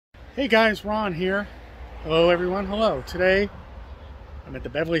Hey guys, Ron here. Hello everyone, hello. Today I'm at the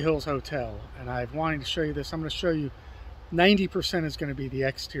Beverly Hills Hotel and I've wanted to show you this. I'm going to show you 90% is going to be the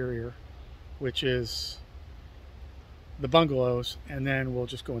exterior, which is the bungalows, and then we'll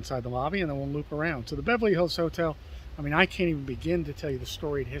just go inside the lobby and then we'll loop around. So the Beverly Hills Hotel, I mean, I can't even begin to tell you the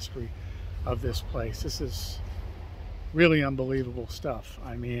storied history of this place. This is really unbelievable stuff.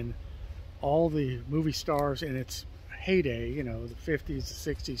 I mean, all the movie stars in its heyday, you know, the 50s,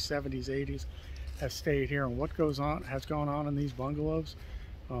 the 60s, 70s, 80s, have stayed here. And what has gone on in these bungalows,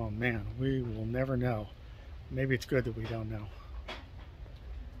 oh man, we will never know. Maybe it's good that we don't know.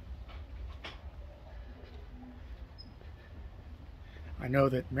 I know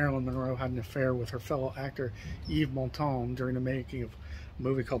that Marilyn Monroe had an affair with her fellow actor Yves Montand during the making of a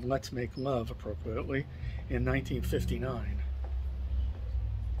movie called Let's Make Love, appropriately, in 1959.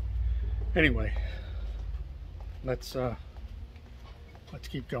 Anyway, let's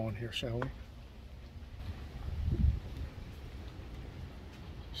keep going here, shall we?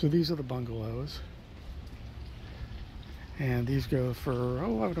 So these are the bungalows, and these go for,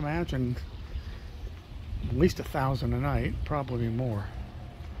 oh, I would imagine at least $1,000 a night, probably more.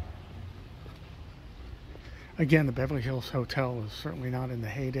 Again, the Beverly Hills Hotel is certainly not in the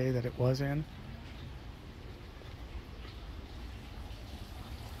heyday that it was in.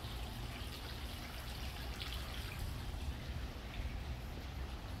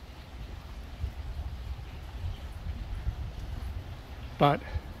 But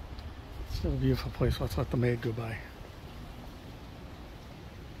it's still a beautiful place. Let's let the maid go by.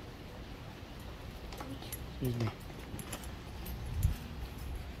 Excuse me.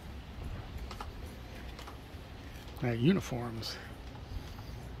 Now, uniforms.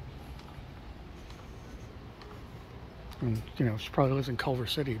 And, you know, she probably lives in Culver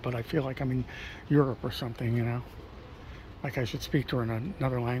City, but I feel like I'm in Europe or something, you know. Like I should speak to her in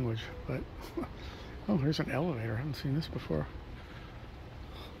another language. But, oh, here's an elevator. I haven't seen this before.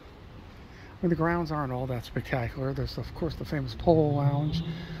 I mean, the grounds aren't all that spectacular. There's, of course, the famous Polo Lounge,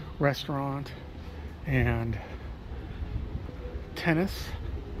 restaurant, and tennis.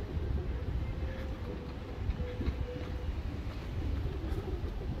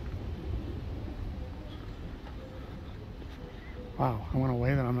 Wow, I went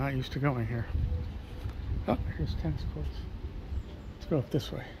away that I'm not used to going here. Oh, here's tennis courts. Let's go up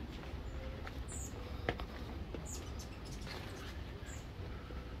this way.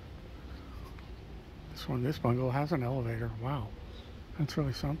 This bungalow has an elevator. Wow, that's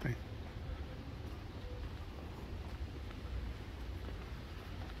really something.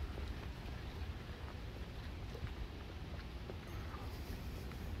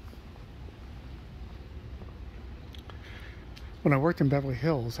 When I worked in Beverly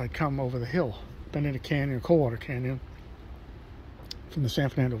Hills, I'd come over the hill, Benedict Canyon, Coldwater Canyon, from the San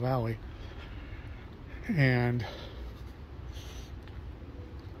Fernando Valley, and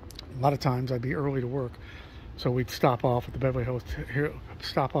a lot of times I'd be early to work, so we'd stop off at the Beverly Hills,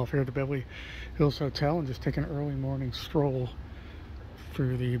 stop off here at the Beverly Hills Hotel and just take an early morning stroll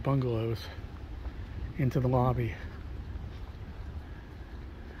through the bungalows into the lobby.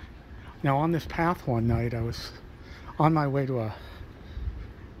 Now, on this path one night, I was on my way to a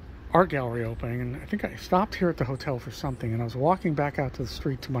art gallery opening, and I think I stopped here at the hotel for something, and I was walking back out to the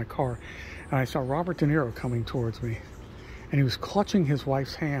street to my car, and I saw Robert De Niro coming towards me. And he was clutching his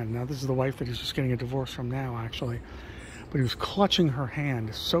wife's hand. Now, this is the wife that he's just getting a divorce from now, actually. But he was clutching her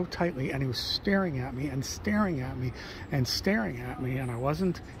hand so tightly, and he was staring at me and staring at me and staring at me. And I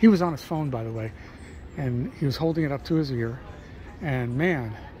wasn't... He was on his phone, by the way. And he was holding it up to his ear. And,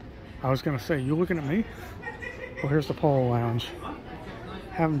 man, I was going to say, you looking at me? Well, here's the Polo Lounge.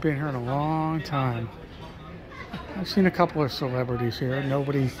 Haven't been here in a long time. I've seen a couple of celebrities here.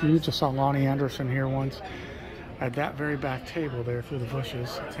 Nobody huge. I saw Lonnie Anderson here once at that very back table there through the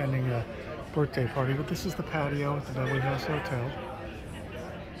bushes, attending a birthday party. But this is the patio at the Beverly Hills Hotel.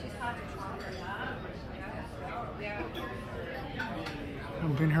 I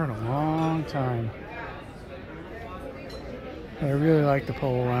haven't been here in a long time. But I really like the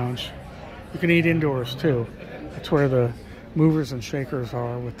Polo Lounge. You can eat indoors too. That's where the movers and shakers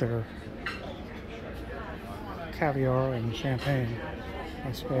are with their caviar and champagne,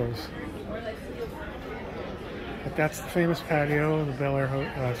 I suppose. But that's the famous patio,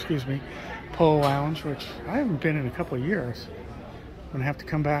 the Polo Lounge, which I haven't been in a couple of years. I'm gonna have to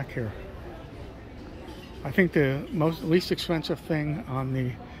come back here. I think the least expensive thing on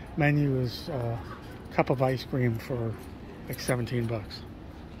the menu is a cup of ice cream for like 17 bucks.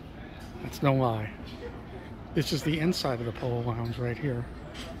 That's no lie. This is the inside of the Polo Lounge right here.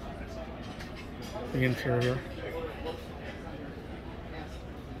 The interior.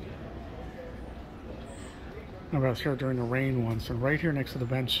 I was here during the rain once, and right here next to the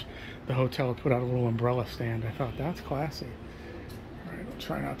bench, the hotel put out a little umbrella stand. I thought, that's classy. All right, I'll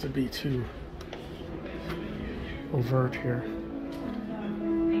try not to be too overt here.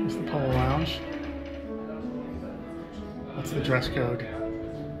 Here's the Polo Lounge. That's the dress code.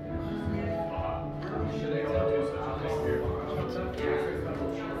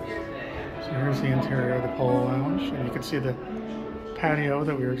 So here's the interior of the Polo Lounge, and you can see the patio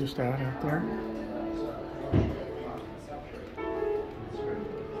that we were just at out there.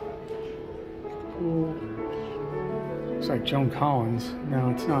 Cool. Looks like Joan Collins. No,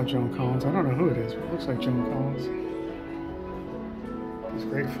 it's not Joan Collins. I don't know who it is, but it looks like Joan Collins. These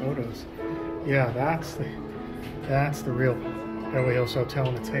great photos. Yeah, that's the real Beverly Hills Hotel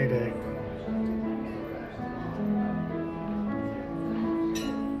in its heyday.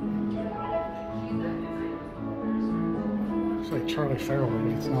 It's like Charlie Farrell, but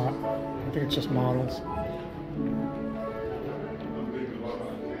it's not. I think it's just models.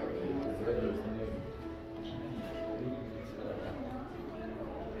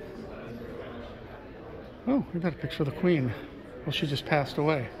 Oh, we got a picture of the Queen. Well, she just passed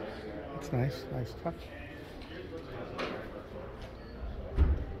away. That's nice. Nice touch.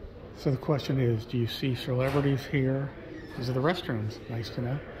 So the question is, do you see celebrities here? These are the restrooms. Nice to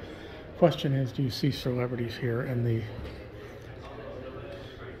know. Question is, do you see celebrities here in the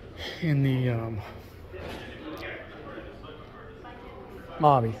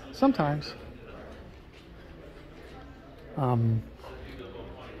lobby? Sometimes. I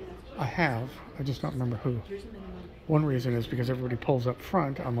have. I just don't remember who. One reason is because everybody pulls up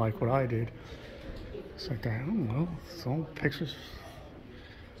front, unlike what I did. It's like, I don't know, it's all pictures.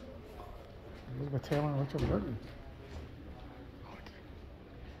 Elizabeth Taylor and Richard Burton.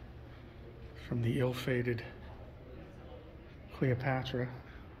 From the ill-fated Cleopatra,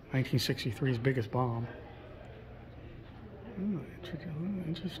 1963's biggest bomb.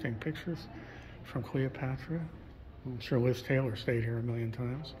 Interesting pictures from Cleopatra. I'm sure Liz Taylor stayed here a million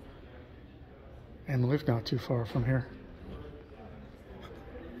times. And lived not too far from here.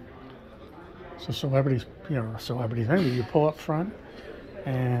 So celebrities, maybe you pull up front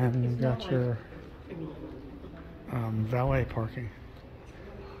and you've got your valet parking.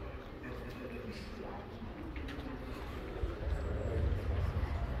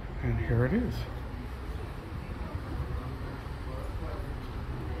 And here it is.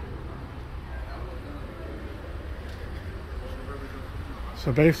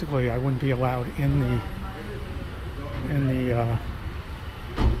 So basically, I wouldn't be allowed in the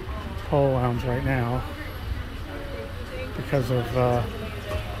Polo Lounge right now because of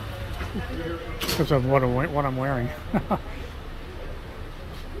what I'm wearing.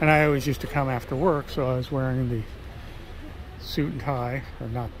 And I always used to come after work, so I was wearing the suit and tie, or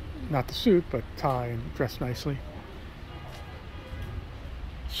not the suit, but tie and dressed nicely.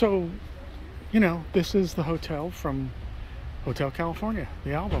 So, this is the hotel from Hotel California,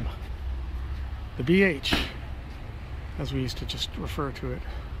 the album. The BH, as we used to just refer to it.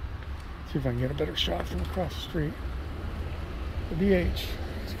 See if I can get a better shot from across the street. The BH.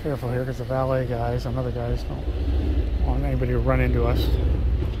 Just careful here because the valet guys and other guys don't want anybody to run into us.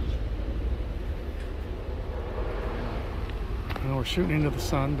 I know we're shooting into the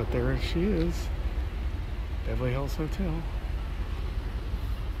sun, but there she is. Beverly Hills Hotel.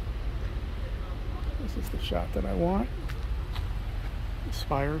 This is the shot that I want.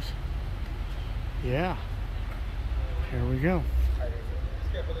 Spires. Yeah. Here we go.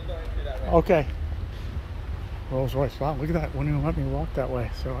 Okay. Rolls Royce. Wow, look at that. Wouldn't even let me walk that way,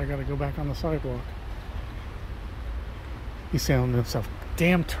 so I got to go back on the sidewalk. He's saying to himself,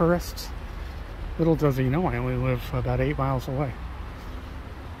 damn tourists. Little does he know I only live about 8 miles away.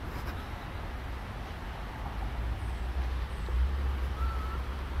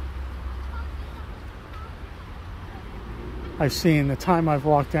 I've seen, the time I've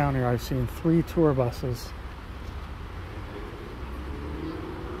walked down here, I've seen 3 tour buses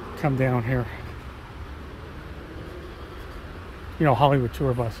come down here. Hollywood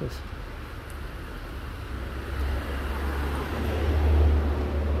tour buses.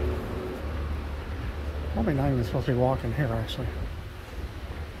 Probably not even supposed to be walking here, actually.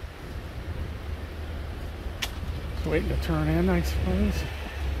 Just waiting to turn in, I suppose.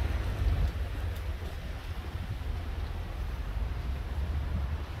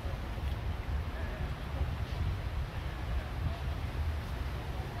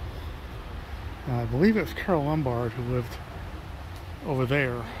 I believe it was Carol Lombard who lived over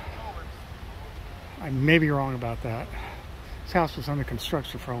there. I may be wrong about that. This house was under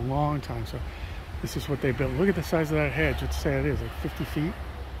construction for a long time, so this is what they built. Look at the size of that hedge. Let's say it is like 50 feet.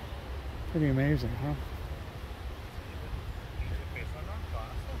 Pretty amazing, huh?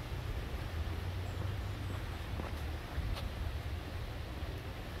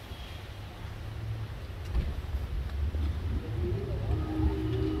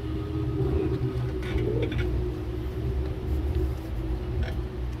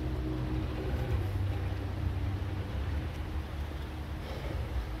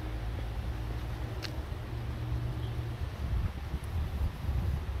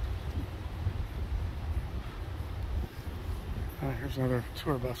 Here's another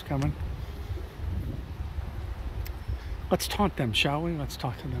tour bus coming. Let's taunt them, shall we? Let's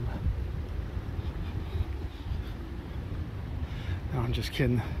talk to them. No, I'm just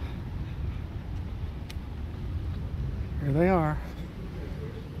kidding. Here they are.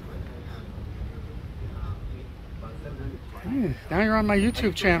 Hey, now you're on my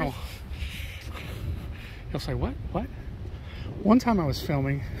YouTube channel. You'll say, what? What? One time I was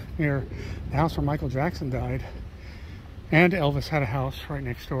filming near the house where Michael Jackson died, and Elvis had a house right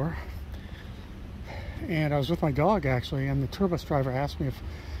next door. And I was with my dog, actually, and the tour bus driver asked me if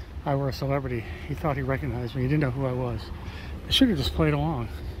I were a celebrity. He thought he recognized me. He didn't know who I was. I should have just played along.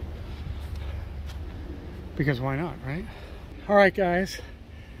 Because why not, right? All right, guys.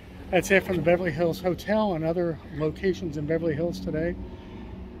 That's it from the Beverly Hills Hotel and other locations in Beverly Hills today.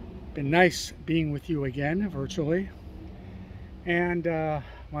 Been nice being with you again, virtually. And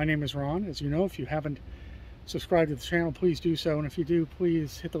my name is Ron. As you know, if you haven't subscribed to the channel, please do so. And if you do,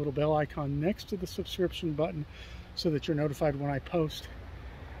 please hit the little bell icon next to the subscription button so that you're notified when I post.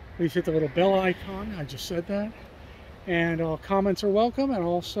 Please hit the little bell icon. I just said that. And all comments are welcome. And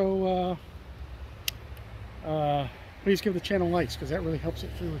also, please give the channel likes, because that really helps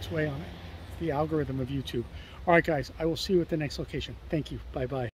it through its way on the algorithm of YouTube. All right, guys, I will see you at the next location. Thank you. Bye-bye.